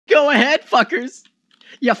Go ahead, fuckers.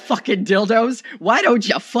 You fucking dildos. Why don't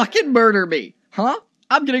you fucking murder me? Huh?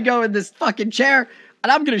 I'm gonna go in this fucking chair,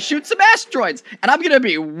 and I'm gonna shoot some asteroids, and I'm gonna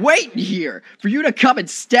be waiting here for you to come and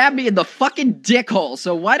stab me in the fucking dick hole,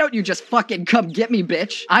 so why don't you just fucking come get me,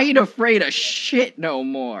 bitch? I ain't afraid of shit no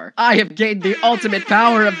more. I have gained the ultimate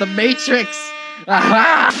power of the Matrix.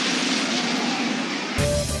 Aha!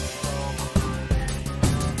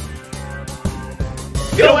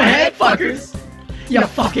 Go ahead, fuckers. You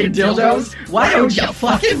fucking dildos. Why don't you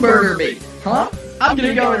fucking murder me? Huh? I'm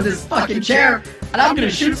gonna go in this fucking chair, and I'm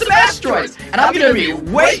gonna shoot some asteroids, and I'm gonna be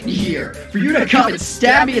waiting here for you to come and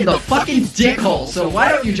stab me in the fucking dick hole, so why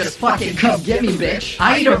don't you just fucking come get me, bitch?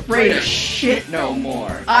 I ain't afraid of shit no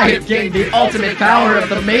more. I have gained the ultimate power of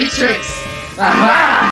the Matrix. Aha!